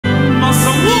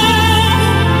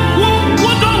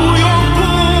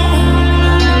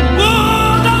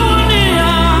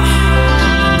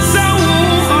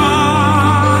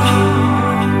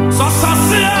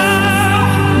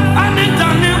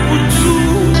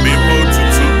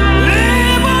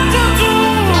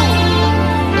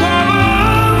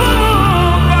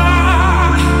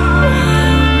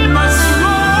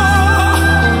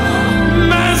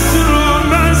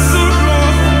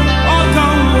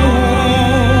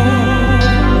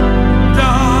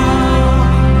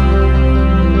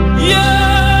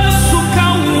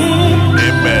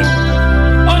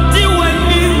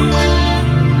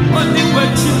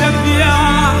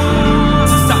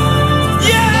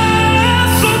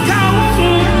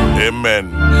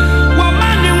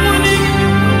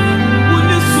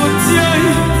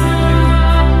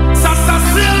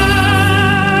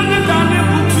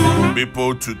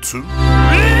222.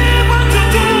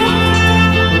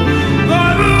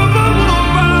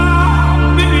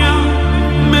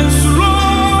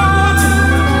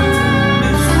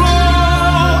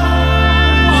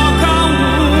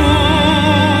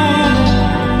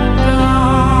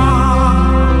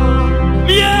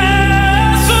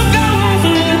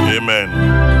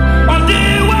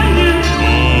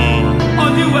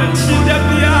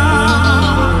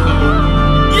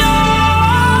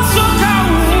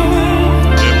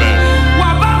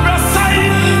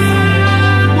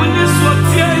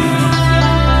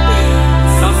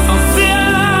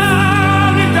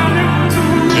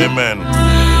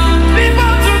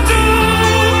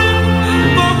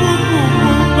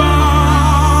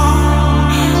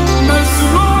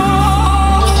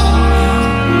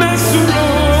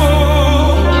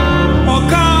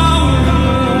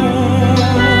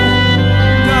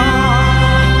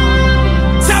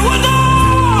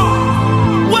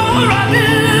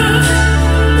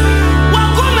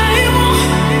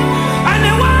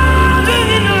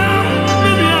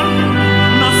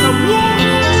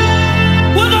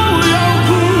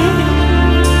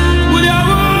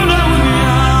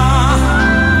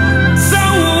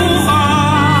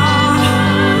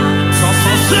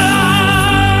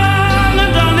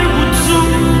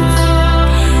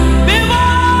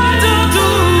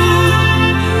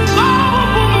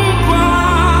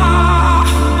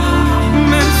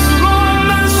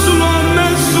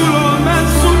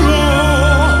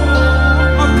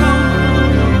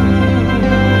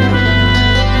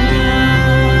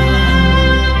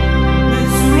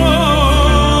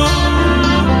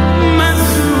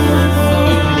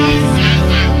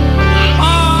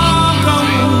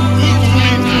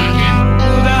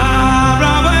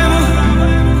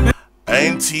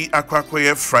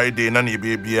 Akwakoye Friday na ne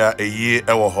bebia eye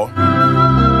ewo ho.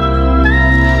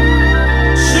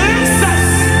 Jesus.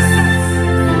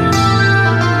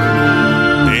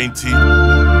 Enti.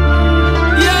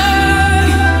 Yeah.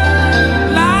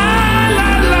 La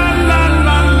la la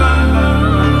la la.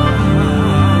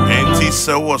 Enti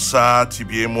se wo sa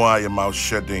tibie mu aye mouth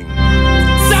shedding.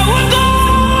 Se wo do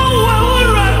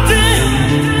wo rate.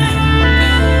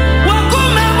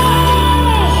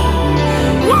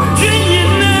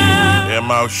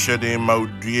 Mouth shedding, mouth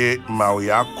die, mouth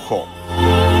yako.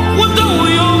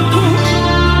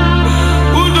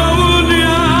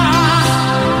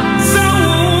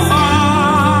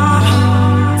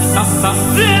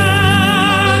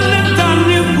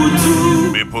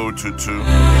 People to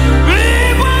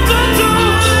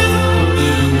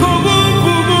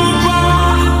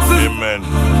Amen.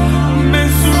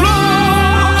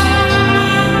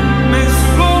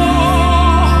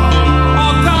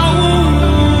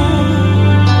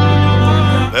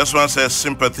 This one says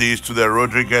sympathies to the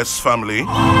Rodriguez family.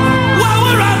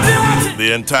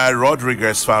 The entire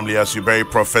Rodriguez family as you bury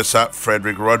Professor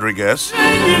Frederick Rodriguez,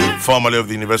 formerly of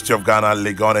the University of Ghana,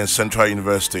 Legon and Central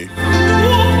University.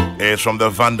 It's from the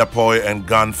Vanderpoy and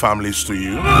Gunn families to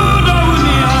you.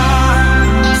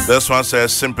 This one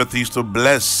says sympathies to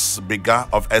Bless Bigger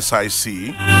of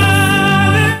SIC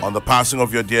on the passing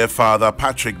of your dear father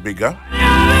Patrick Bigger.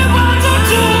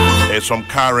 It's from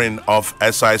Karen of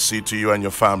SIC to you and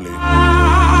your family.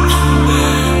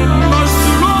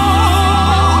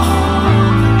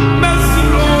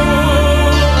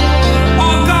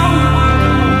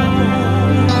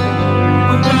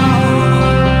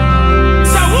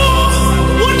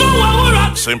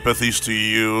 Sympathies to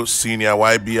you, Senior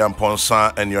YB and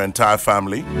Ponsa and your entire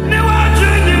family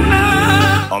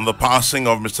on the passing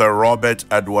of Mr. Robert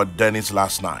Edward Dennis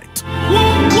last night.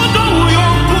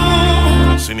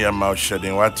 Senior mouth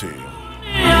shedding what to you.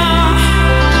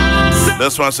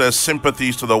 This one says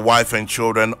sympathies to the wife and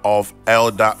children of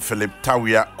Elder Philip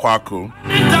Tawia Kwaku.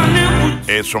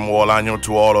 It's from Wolanyo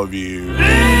to all of you.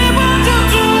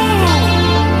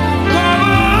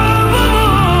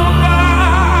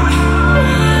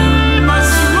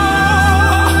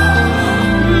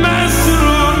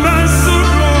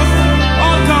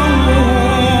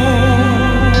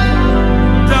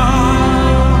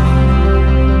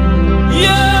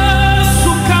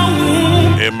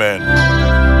 Amen.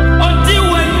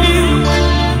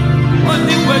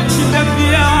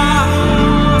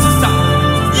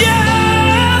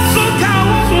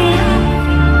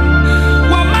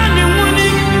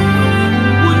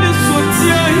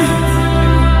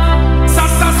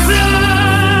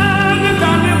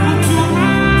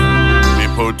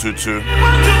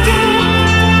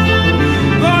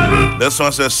 This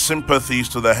one says sympathies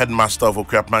to the headmaster of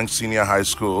Okwapman Senior High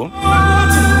School,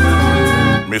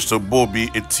 Mr. Bobby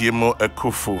Etiemo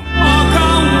Ekufu,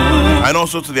 and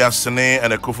also to the Asene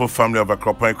and Ekufu family of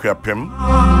Akropa Ekwapim.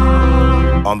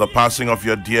 on the passing of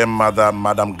your dear mother,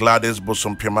 Madam Gladys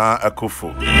Bosompema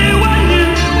Akufo.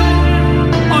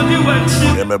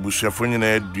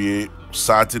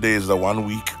 Saturday is the 1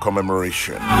 week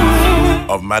commemoration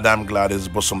of Madam Gladys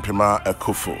Bosompema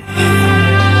Akufo.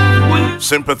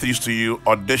 Sympathies to you,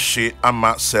 Odeshe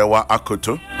Ama Sewa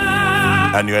Akoto,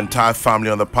 and your entire family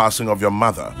on the passing of your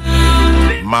mother,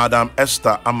 Madam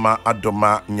Esther Ama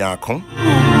Adoma Nyakon.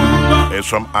 Is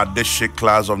from Adeshe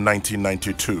class of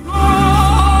 1992.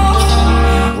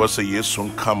 What's a year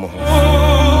soon come home?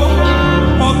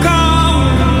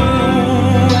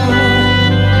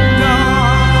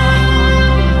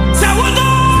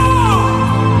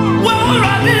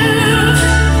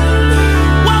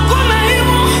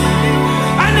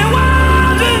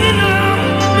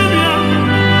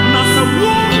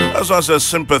 That's why I say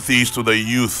sympathies to the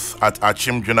youth at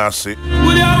Achim Junase.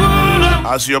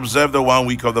 As you observe the 1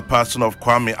 week of the passing of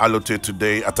Kwame Alote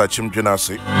today at Achim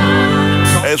Junase,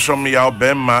 it's from Yao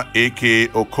Bema, aka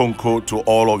Okonko, to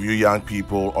all of you young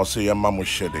people, or say Mamu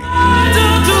Shedding.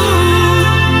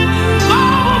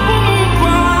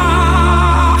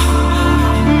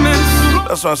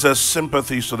 That's why I say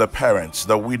sympathies to the parents,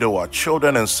 the widower,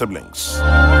 children and siblings,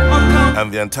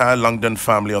 and the entire London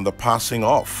family on the passing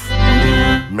of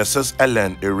Mrs.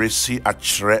 Ellen Irisi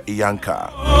Achre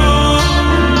Yanka.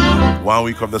 1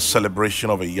 week of the celebration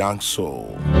of a young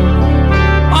soul.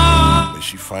 May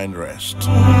she find rest.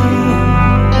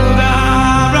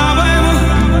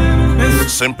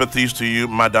 Sympathies to you,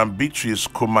 Madam Beatrice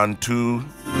Kumantu,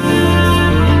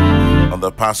 on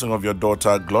the passing of your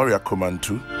daughter, Gloria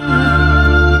Kumantu.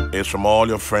 It's from all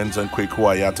your friends and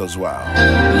Kokrokoo Ayat as well.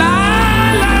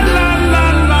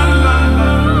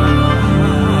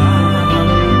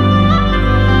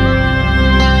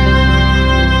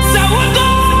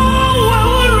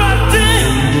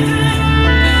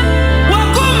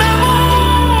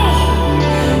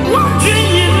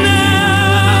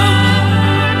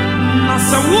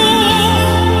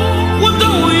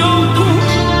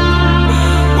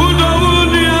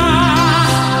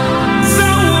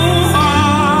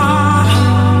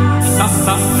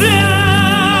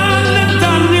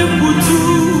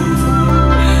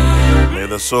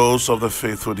 The souls of the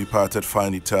faithful departed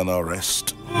find eternal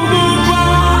rest.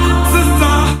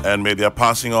 And may their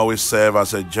passing always serve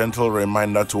as a gentle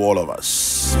reminder to all of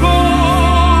us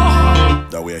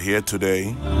that we are here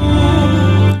today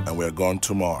and we are gone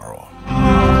tomorrow.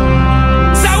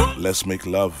 Let's make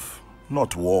love,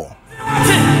 not war.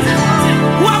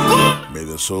 May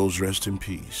the souls rest in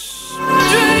peace.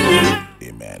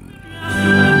 Amen.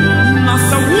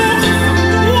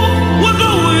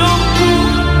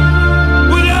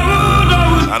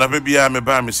 And baby, I'm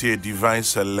about to say a divine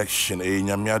selection. A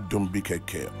nyamia dum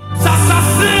bikeke.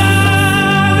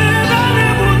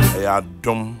 A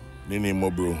dum nini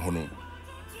mobro hono.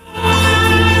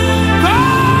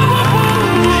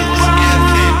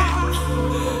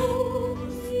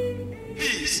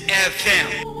 Peace FM.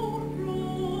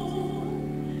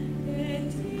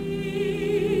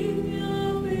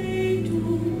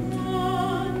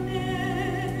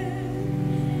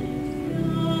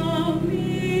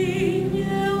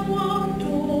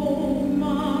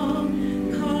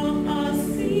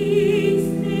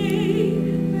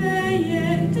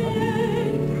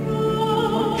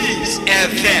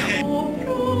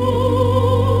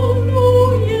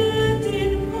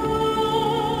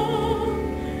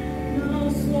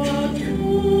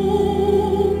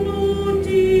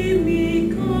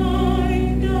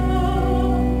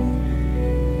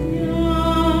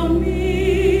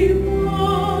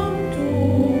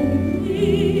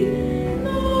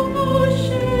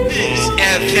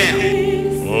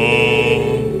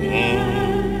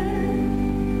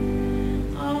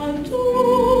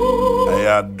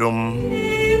 Dum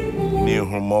ni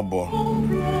humobo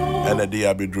ene di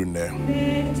abidrune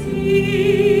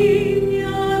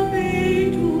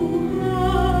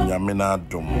nyamina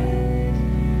dum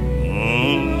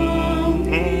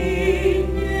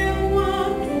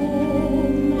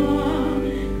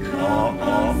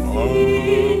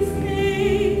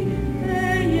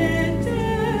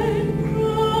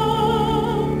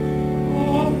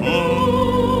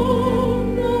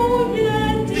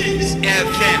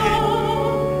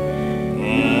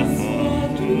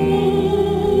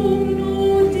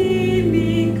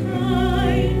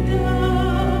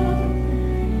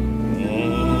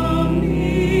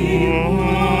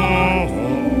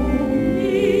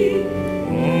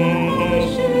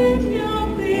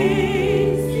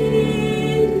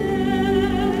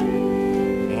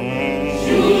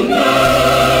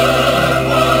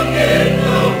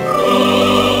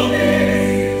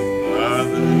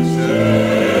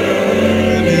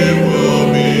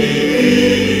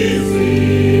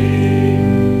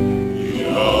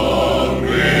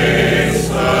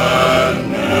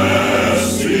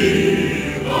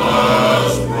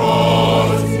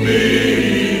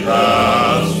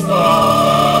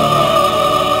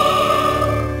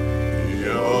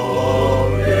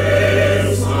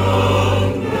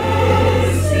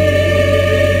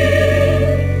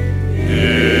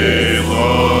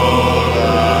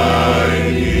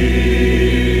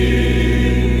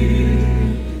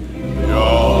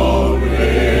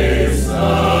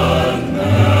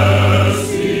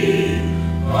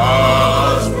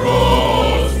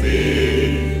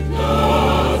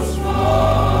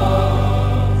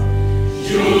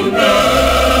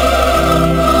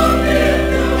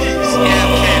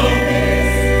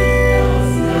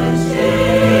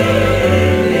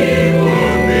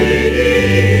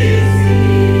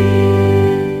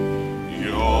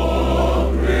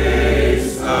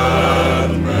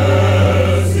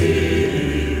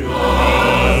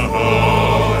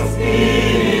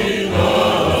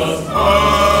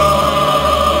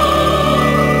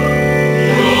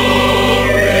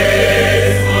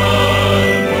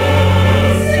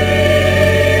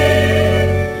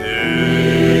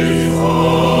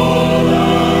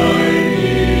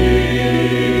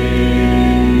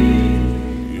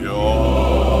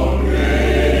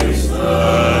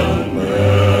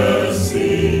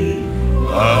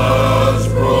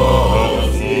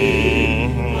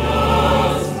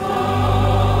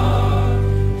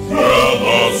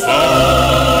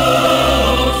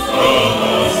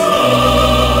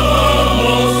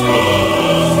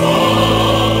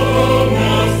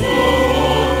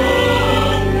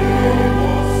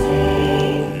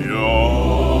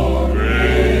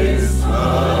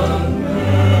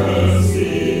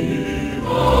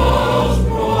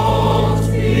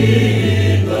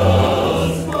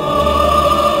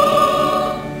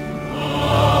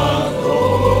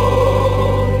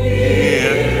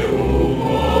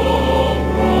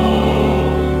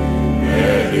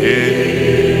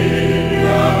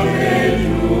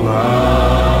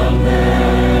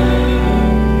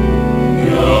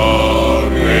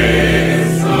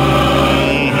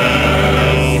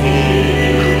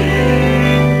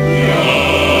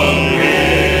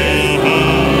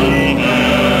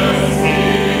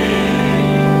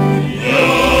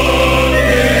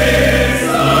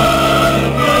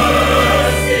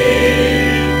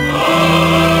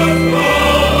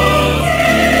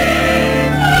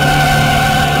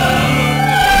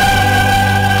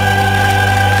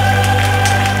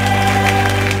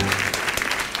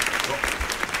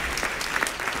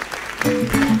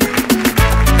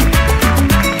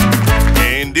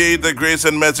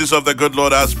grace and mercies of the good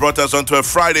Lord has brought us onto a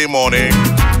Friday morning,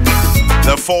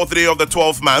 the 4th day of the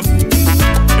 12th month,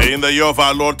 in the year of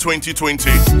our Lord 2020.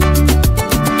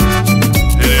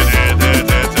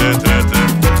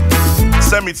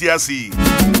 Semitiasi.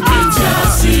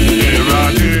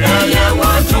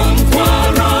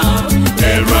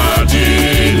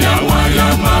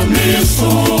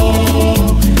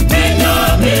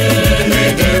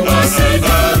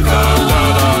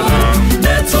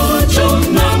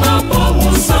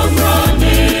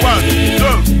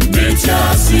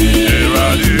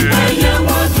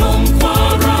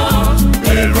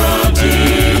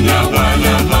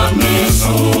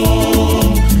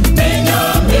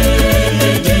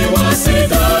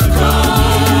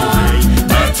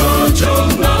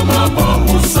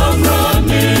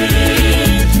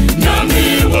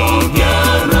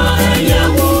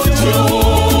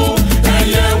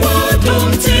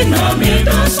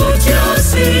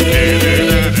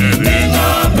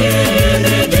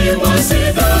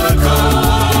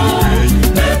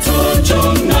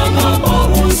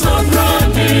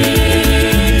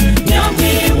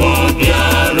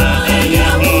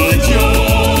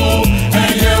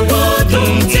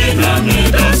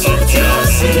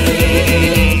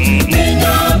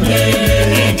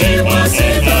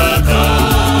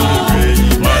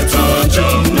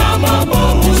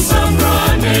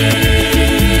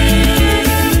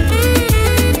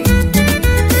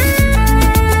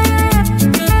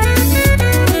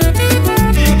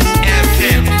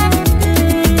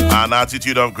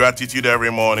 Attitude of gratitude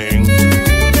every morning.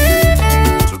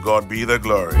 To God be the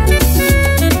glory.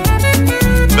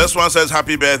 This one says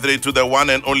happy birthday to the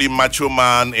one and only macho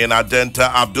man in Adenta,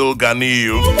 Abdul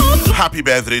Ganiyu. Happy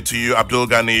birthday to you, Abdul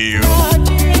Ganiyu.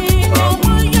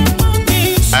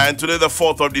 And today the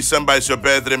 4th of December is your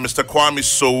birthday, Mr. Kwame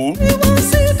Sow,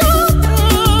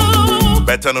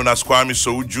 better known as Kwame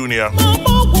Sow Jr.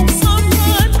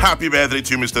 Happy birthday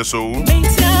to you, Mr. Sow.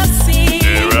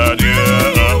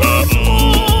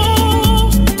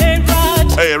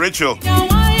 Hey, Rachel.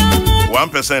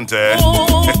 1%, eh?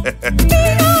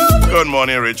 Good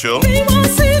morning, Rachel.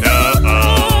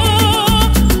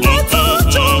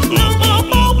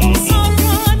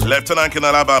 Lieutenant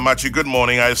Kinalaba Machi, good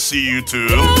morning. I see you too.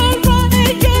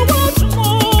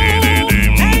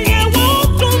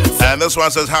 And this one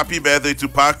says, happy birthday to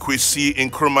Pa Kwesi in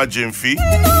Nkrumah Jimfi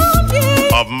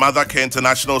of Mother Care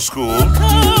International School.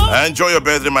 Enjoy your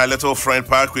birthday, my little friend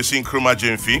Pa Kwesi in Nkrumah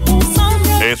Jimfi.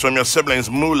 It's from your siblings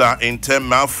Mula, Intem,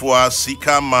 Mafua,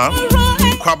 Sikama,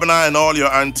 Kwabena, and all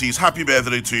your aunties. Happy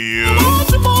birthday to you.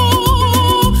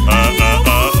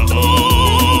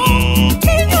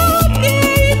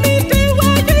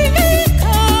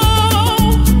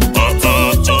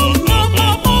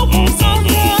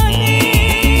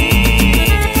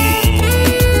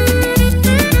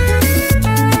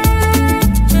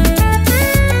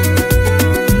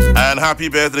 Happy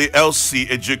birthday, Elsie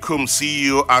Ejikum,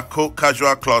 CEO Ako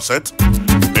Casual Closet.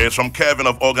 It's from Kevin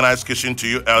of Organized Kitchen to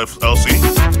you, Elsie.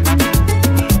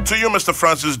 To you, Mr.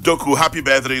 Francis Doku, happy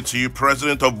birthday to you,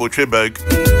 President of Botribeg.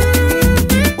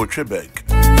 Botribeg.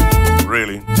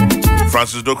 Really?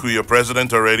 Francis Doku, you're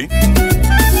president already?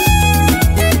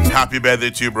 Happy birthday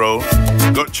to you, bro.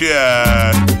 Go cheer.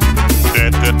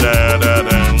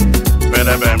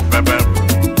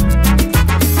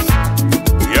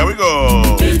 Here we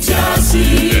go.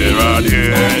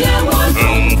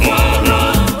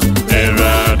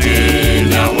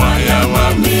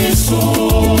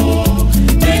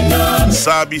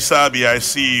 Sabi, I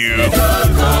see you.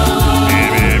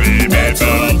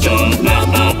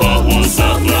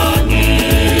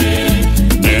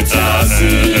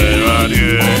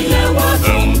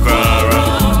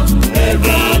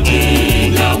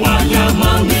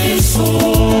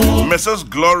 Mrs.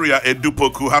 Gloria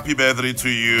Edupoku, happy birthday to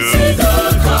you.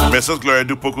 Mrs. Gloria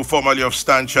Edupoku, formerly of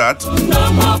Stanchat,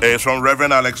 is from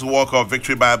Reverend Alex Walker of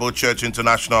Victory Bible Church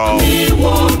International.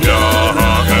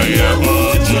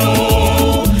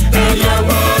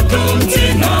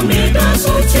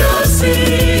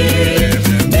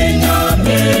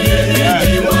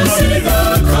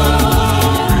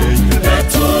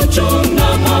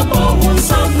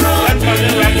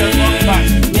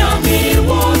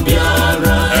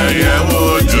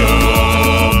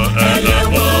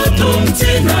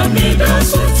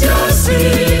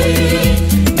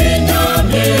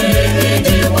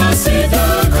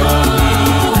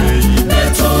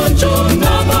 John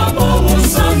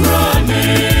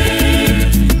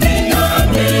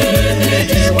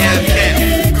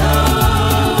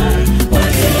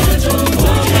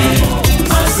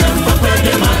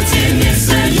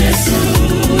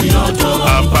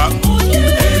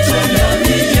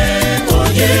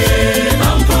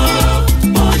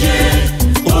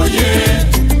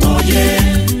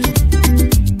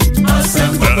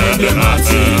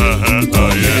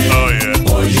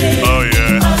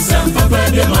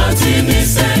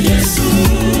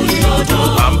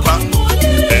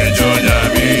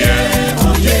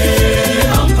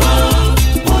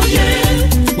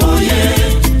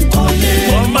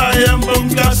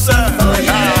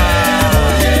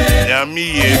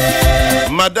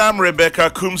Madam Rebecca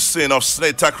Kumsin of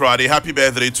Snake Takrady, happy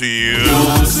birthday to you.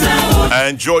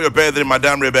 Enjoy your birthday,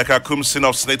 Madam Rebecca Kumsin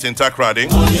of Snake Takrady.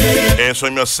 It's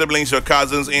from your siblings, your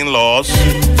cousins, in-laws.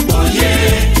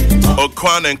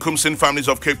 Okwan and Kumsin families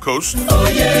of Cape Coast.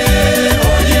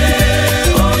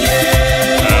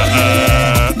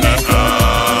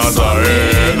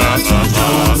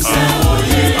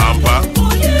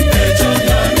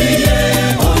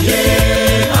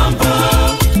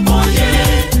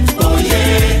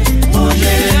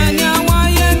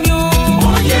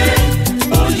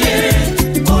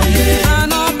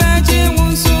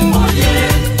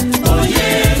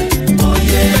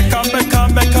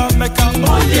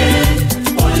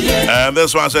 And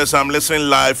this one says, I'm listening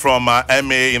live from MA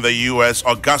in the US,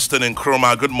 Augustine in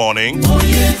Kroma. Good morning.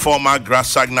 Former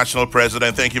Grasag National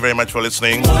President. Thank you very much for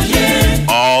listening.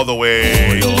 All the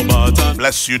way.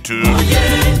 Bless you too.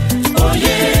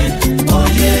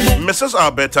 Mrs.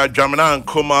 Alberta Jamina and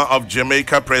Kuma of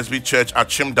Jamaica Presby Church at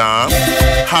Chimdan.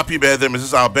 Happy birthday,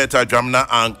 Mrs. Alberta Jamina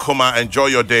and Kuma. Enjoy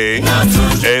your day.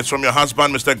 It's from your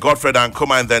husband, Mr. Godfred and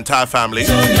Kuma, and the entire family.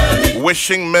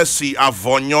 Wishing Mercy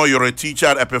Avonyo, you're a teacher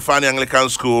at Epiphany Anglican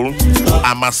School.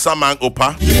 Amasamang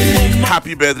Opa.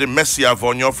 Happy birthday, Mercy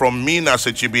Avonyo, from Mina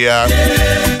Sechibia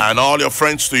and all your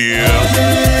friends to you.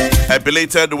 A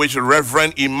belated wish,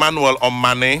 Reverend Emmanuel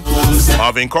Omane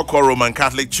of Kokrokoo Roman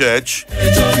Catholic Church.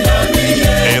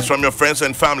 It's from your friends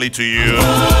and family to you.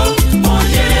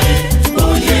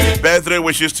 Birthday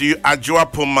wishes to you,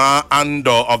 Ajua Puma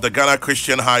Ando of the Ghana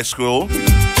Christian High School.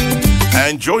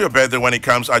 Enjoy your birthday when it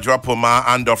comes, Ajua Puma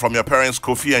Ando, from your parents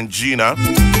Kofi and Gina,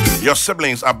 your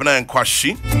siblings Abna and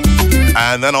Kwashi,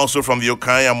 and then also from the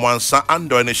Okai and Mwansa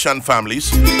Ando and the Shan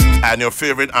families, and your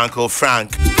favorite Uncle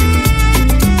Frank.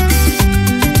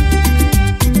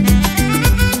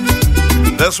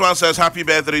 This one says, happy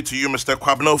birthday to you, Mr.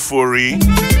 Kwabno Furi.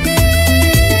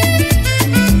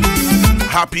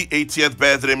 Happy 80th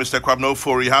birthday, Mr. Kwabno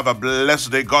Furi. Have a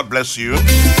blessed day. God bless you.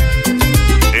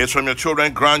 It's from your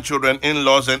children, grandchildren,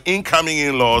 in-laws, and incoming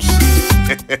in-laws.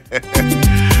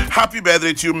 Happy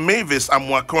birthday to you, Mavis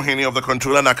Amwakohini of the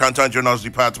Controller and Accountant Journals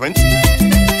Department.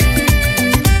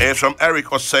 It's from Eric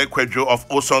Osei Kwejo of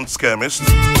Oson Skirmist.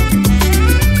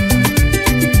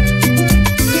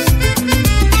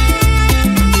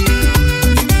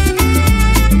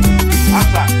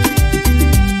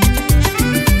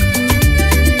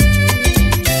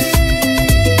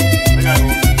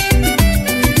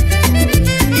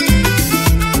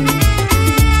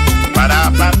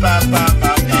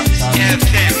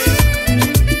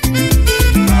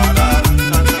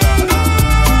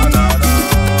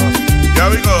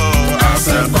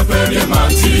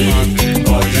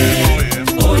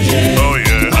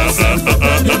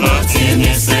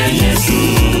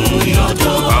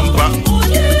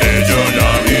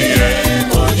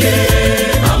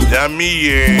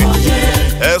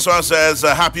 This one says,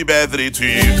 happy birthday to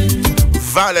you,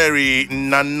 Valerie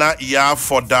Nana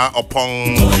Yafoda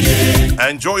Opong.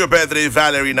 Enjoy your birthday,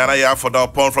 Valerie Nana Yafoda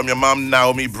Opong, from your mom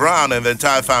Naomi Brown and the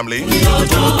entire family.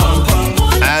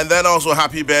 And then also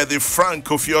happy birthday, Frank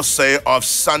Kofiose of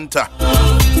Santa.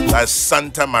 That's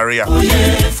Santa Maria.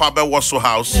 Faber Wasso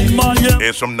House.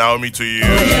 It's from Naomi to you.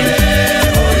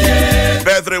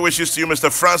 Birthday wishes to you,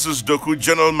 Mr. Francis Doku,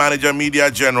 General Manager,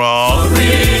 Media General.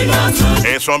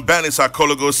 It's from Benny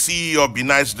Sakologo, CEO of Be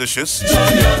Nice Dishes.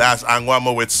 That's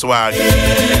Angwamo with swag.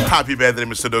 Happy birthday,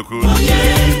 Mr. Doku.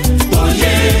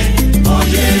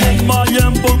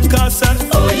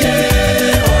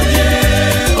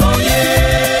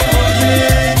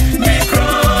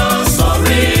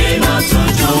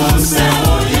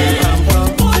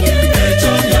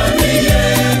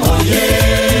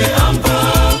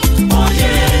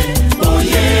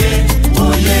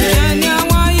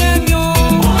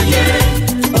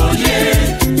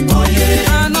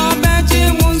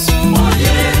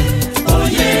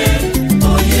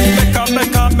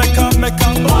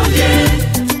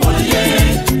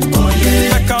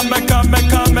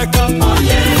 Meka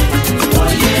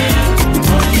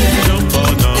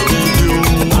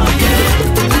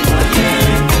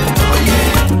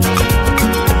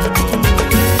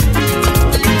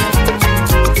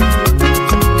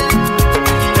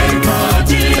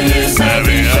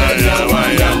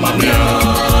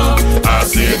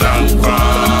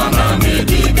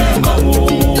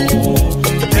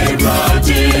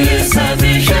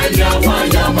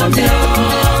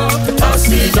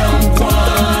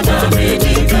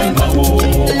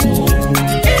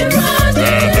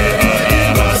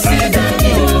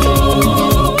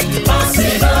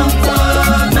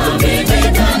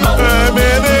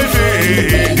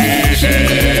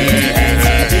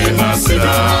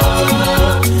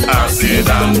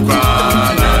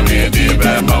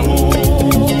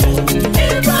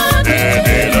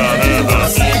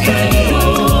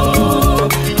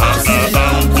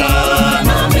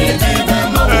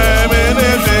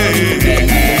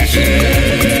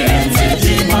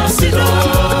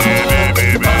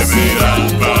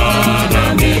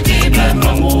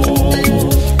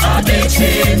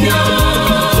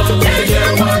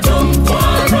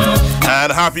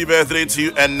happy birthday to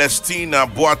you, Ernestina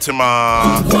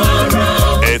Boatima.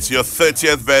 It's your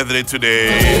 30th birthday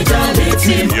today.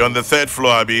 You're on the 3rd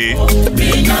floor, Abby.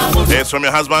 It's from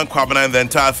your husband, Kwabena, and the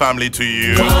entire family to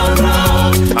you.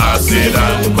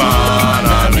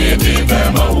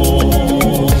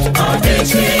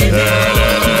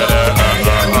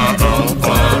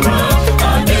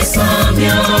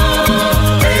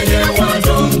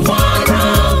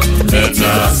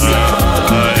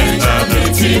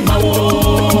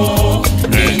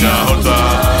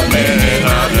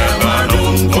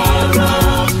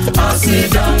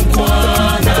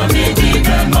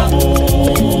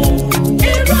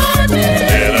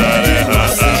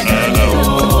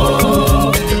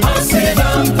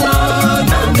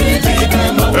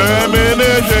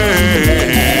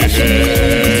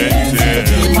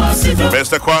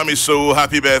 Mr. Kwame, so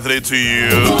happy birthday to you.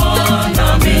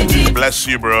 Bless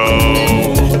you, bro.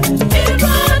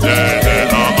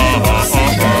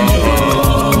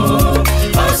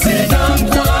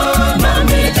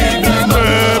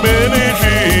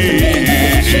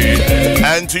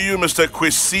 And to you, Mr.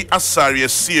 Kwesi Asari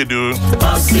Siedu.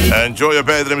 Enjoy your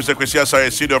birthday, Mr. Kwesi Asari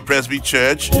Siedu of Presby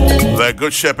Church, the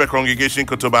Good Shepherd Congregation,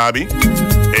 Kotobabi.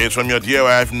 It's from your dear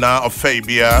wife, now of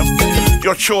Fabia.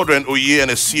 Your children, Oye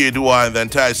and Siedu, and the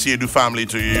entire Siedu family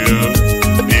to you.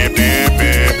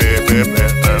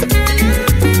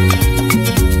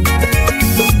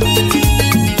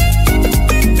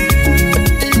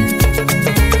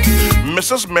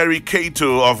 Mrs. Mary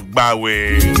Kato of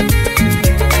Bawe.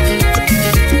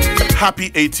 Happy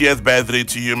 80th birthday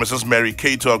to you, Mrs. Mary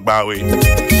Kato of Bawe.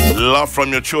 Love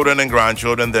from your children and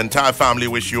grandchildren. The entire family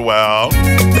wish you well.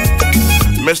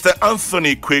 Mr.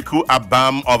 Anthony Kokrokoo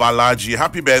Abam of Alaji,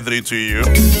 happy birthday to you.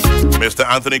 Mr.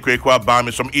 Anthony Kokrokoo Abam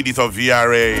is from Edith of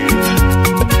VRA.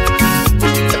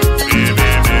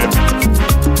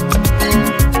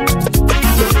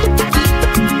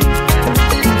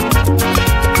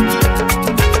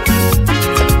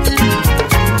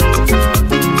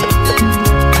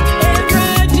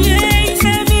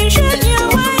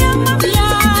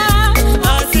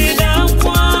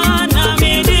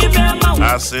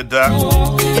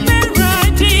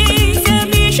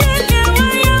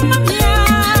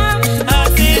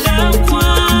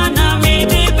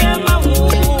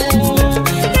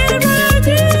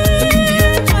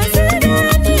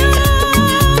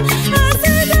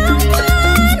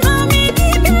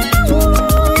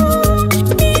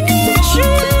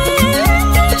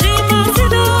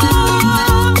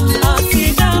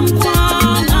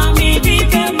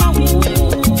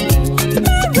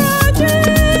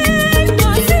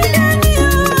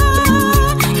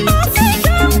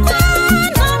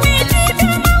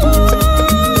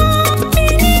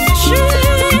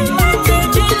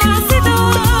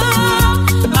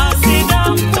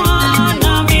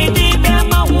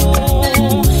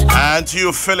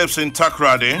 Phillips in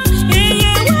Takrady.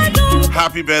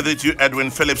 Happy birthday to you, Edwin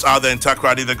Phillips out there in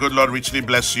Takrady. The good Lord richly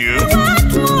bless you.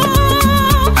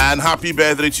 And happy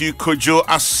birthday to you, Kojo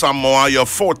Asamoah. You're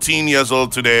 14 years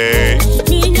old today.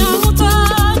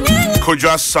 Kojo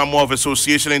Asamoah of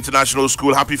Association International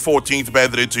School. Happy 14th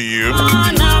birthday to you.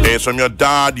 It's from your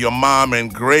dad, your mom,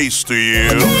 and Grace to you.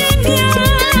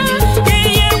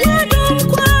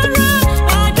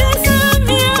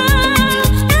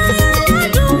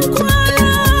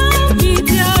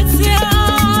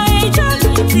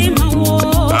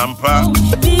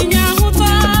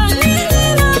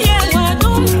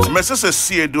 Mrs.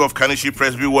 Siedu of Kanishi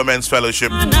Presby Women's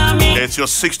Fellowship. It's your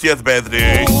 60th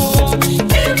birthday.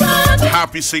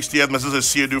 Happy 60th, Mrs.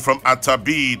 Siedu from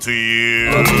Atabi to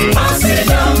you.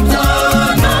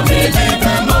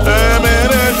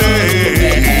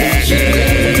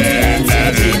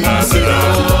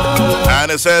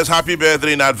 And it says happy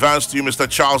birthday in advance to you, Mr.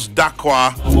 Charles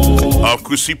Dakwa of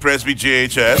Kusi Presby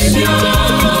JHS.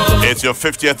 It's your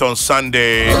 50th on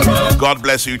Sunday. God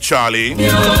bless you, Charlie.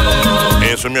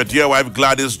 It's from your dear wife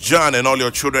Gladys John and all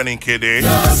your children in KD.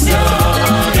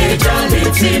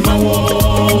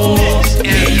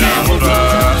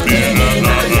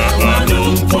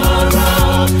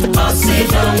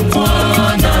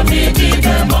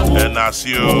 And that's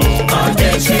you.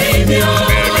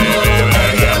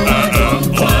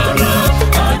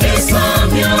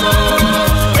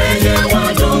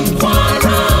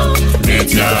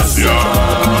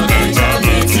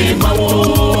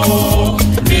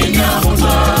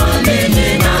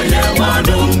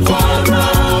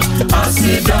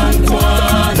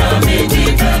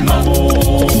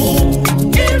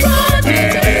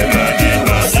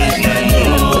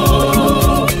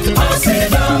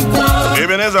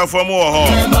 Ebenezer for more.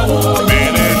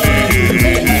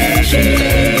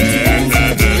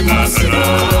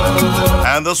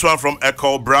 And this one from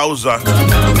Echo Browser.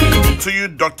 To you,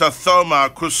 Dr. Thelma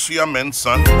Kusia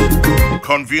Mensah,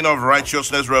 convener of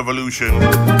Righteousness Revolution.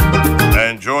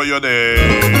 Enjoy your day.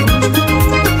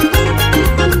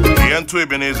 Ian to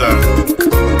Ebenezer.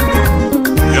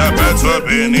 Yeah, better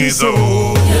Ebenezer.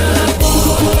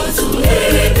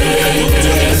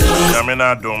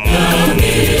 Yaminadum.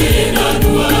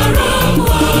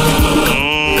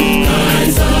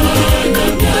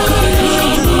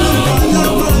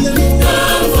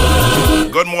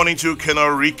 Good morning to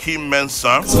Kenoriki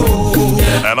Mensah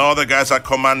and all the guys at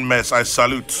Command Mess. I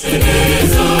salute.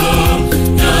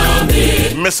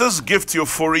 Mrs. Gift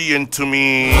Euphoria into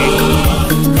me,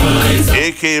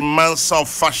 aka Mensah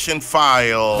Fashion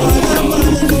File.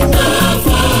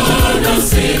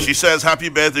 She says happy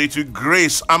birthday to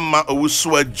Grace Amma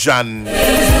Owusua Jan,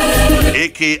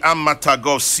 aka Amma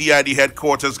Tagov, CID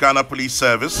Headquarters, Ghana Police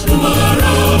Service.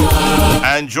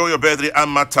 Enjoy your birthday,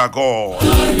 Amma Tagov,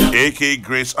 aka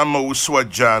Grace Amma Owusua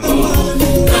Jan.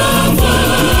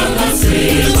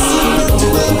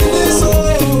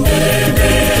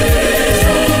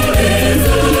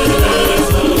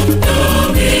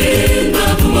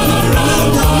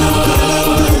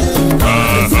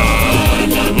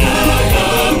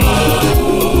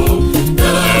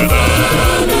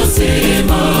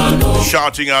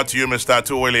 Shouting out to you, Mr.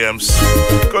 2 Williams.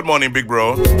 Good morning, big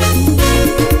bro.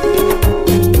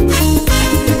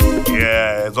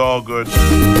 Yeah, it's all good.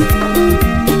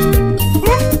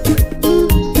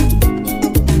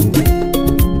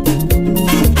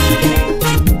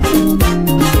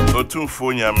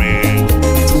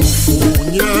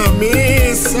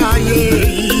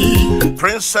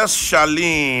 Princess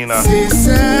Charlene.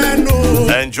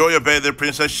 Enjoy your birthday,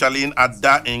 Princess Charlene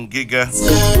Ada in Giga.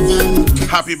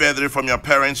 Happy birthday from your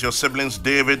parents, your siblings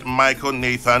David, Michael,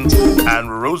 Nathan,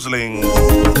 and Rosling.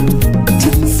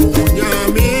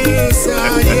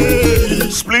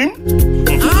 Spleen?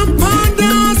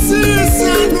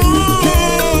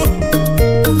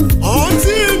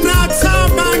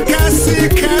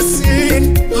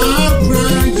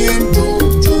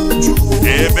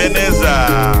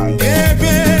 Ebenezer.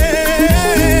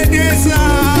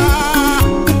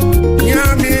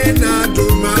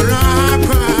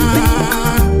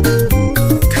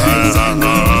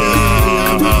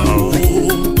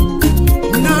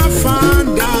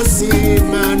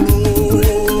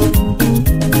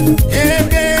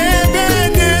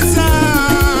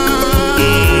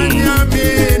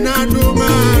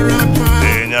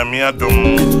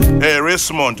 Hey,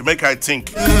 Raymond, make I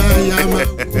think.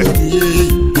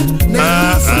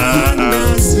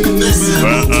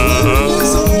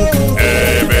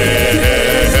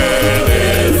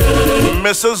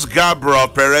 Mrs. Gabriel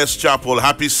Perez Chapel,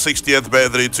 happy 60th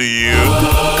birthday to you.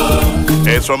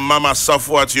 It's from Mama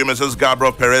Safwa to you, Mrs.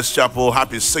 Gabriel Perez Chapel,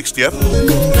 happy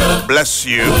 60th. Bless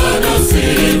you.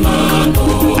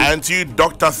 And to you,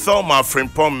 Dr. Thelma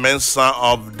Frimpong Mensah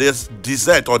of this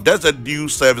Desert or Desert Dew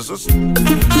Services.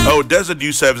 Oh, Desert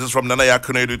Dew Services from Nana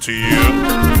Yakunedu to you.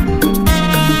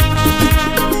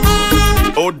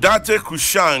 Odate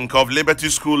Kushank of Liberty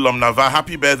School Lomnava,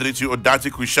 happy birthday to you,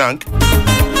 Odate Kushank.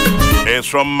 It's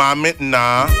from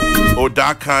Mamitna,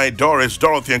 Odakai, Doris,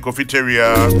 Dorothy, and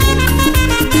Confiteria.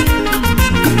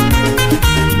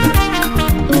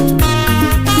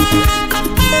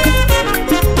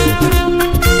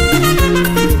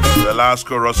 The last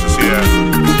chorus is here.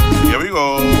 Here we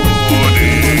go.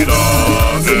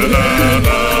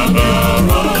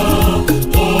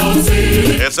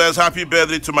 It says, happy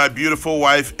birthday to my beautiful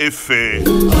wife, Ife.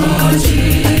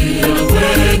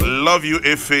 Love you,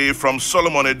 Ife, from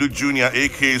Solomon Edu Jr.,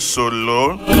 a.k.a.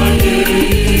 Solo.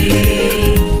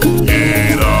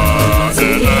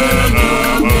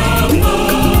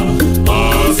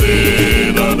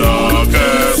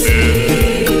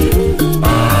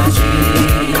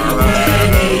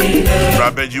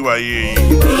 Rabeji wa ye.